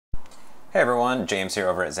Hey everyone, James here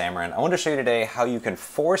over at Xamarin. I want to show you today how you can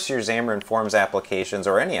force your Xamarin Forms applications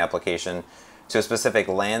or any application to a specific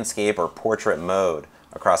landscape or portrait mode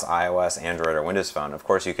across iOS, Android, or Windows Phone. Of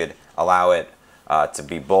course, you could allow it to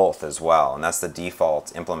be both as well, and that's the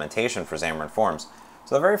default implementation for Xamarin Forms.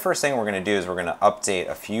 So the very first thing we're going to do is we're going to update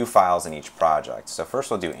a few files in each project. So first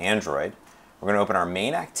we'll do Android. We're going to open our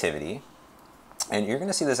main activity, and you're going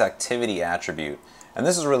to see this activity attribute. And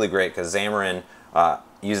this is really great because Xamarin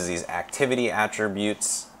uses these activity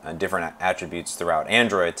attributes, different attributes throughout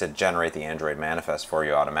Android to generate the Android manifest for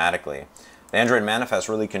you automatically. The Android manifest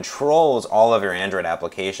really controls all of your Android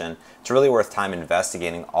application. It's really worth time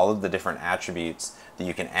investigating all of the different attributes that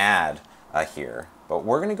you can add here. But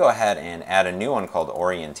we're going to go ahead and add a new one called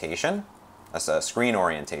orientation. That's a screen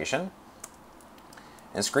orientation.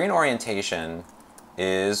 And screen orientation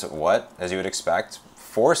is what, as you would expect,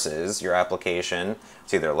 forces your application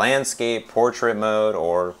to either landscape, portrait mode,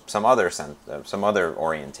 or some other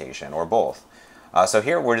orientation, or both. So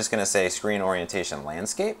here we're just going to say screen orientation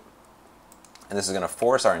landscape, and this is going to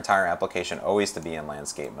force our entire application always to be in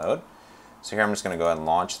landscape mode. So here I'm just going to go ahead and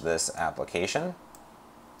launch this application,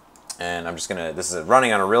 and I'm just going to, this is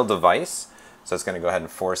running on a real device, so it's going to go ahead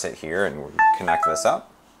and force it here, and we'll connect this up.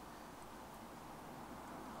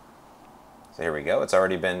 So here we go. It's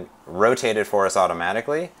already been rotated for us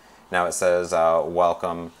automatically. Now it says,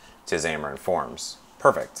 welcome to Xamarin Forms.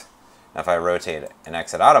 Perfect. Now if I rotate and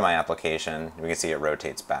exit out of my application, we can see it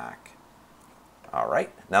rotates back. All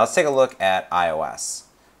right. Now let's take a look at iOS.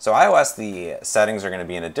 So iOS, the settings are going to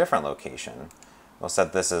be in a different location. We'll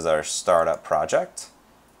set this as our startup project.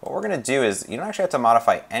 What we're going to do is you don't actually have to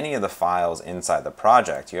modify any of the files inside the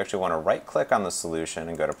project. You actually want to right-click on the solution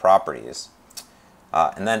and go to Properties.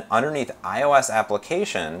 And then underneath iOS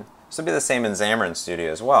application, this will be the same in Xamarin Studio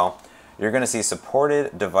as well, you're going to see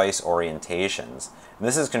supported device orientations. And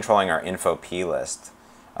this is controlling our info plist.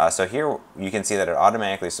 So here you can see that it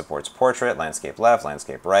automatically supports portrait, landscape left,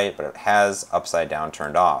 landscape right, but it has upside down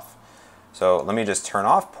turned off. So let me just turn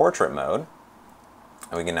off portrait mode,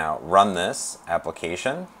 and we can now run this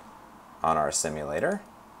application on our simulator.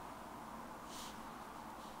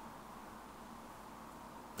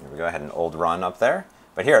 We go ahead and old run up there.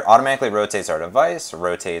 But here it automatically rotates our device,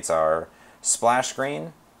 rotates our splash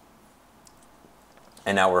screen,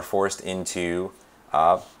 and now we're forced into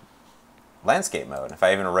landscape mode. If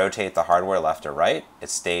I even rotate the hardware left or right, it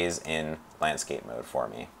stays in landscape mode for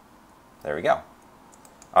me. There we go.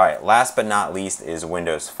 All right, last but not least is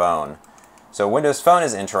Windows Phone. So Windows Phone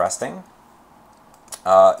is interesting.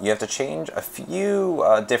 You have to change a few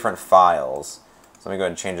different files. So let me go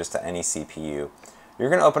ahead and change this to any CPU. You're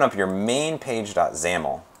going to open up your main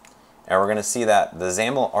page.xaml, and we're going to see that the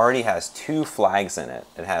XAML already has two flags in it.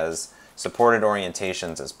 It has supported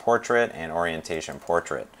orientations as portrait and orientation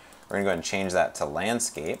portrait. We're going to go ahead and change that to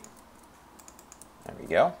landscape. There we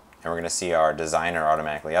go. And we're going to see our designer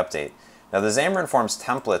automatically update. Now the Xamarin Forms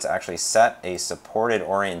templates actually set a supported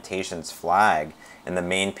orientations flag in the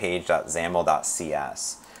main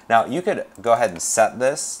page.xaml.cs. Now you could go ahead and set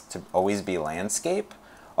this to always be landscape,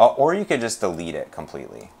 or you could just delete it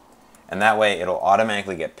completely. And that way it'll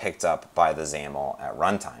automatically get picked up by the XAML at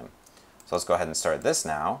runtime. So let's go ahead and start this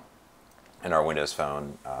now in our Windows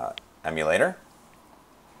Phone emulator.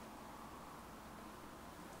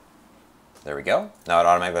 There we go. Now it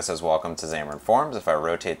automatically says welcome to Xamarin Forms. If I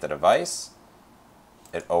rotate the device,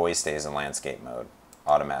 it always stays in landscape mode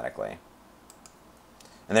automatically.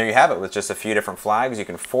 And there you have it. With just a few different flags, you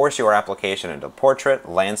can force your application into portrait,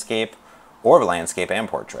 landscape, or landscape and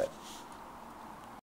portrait.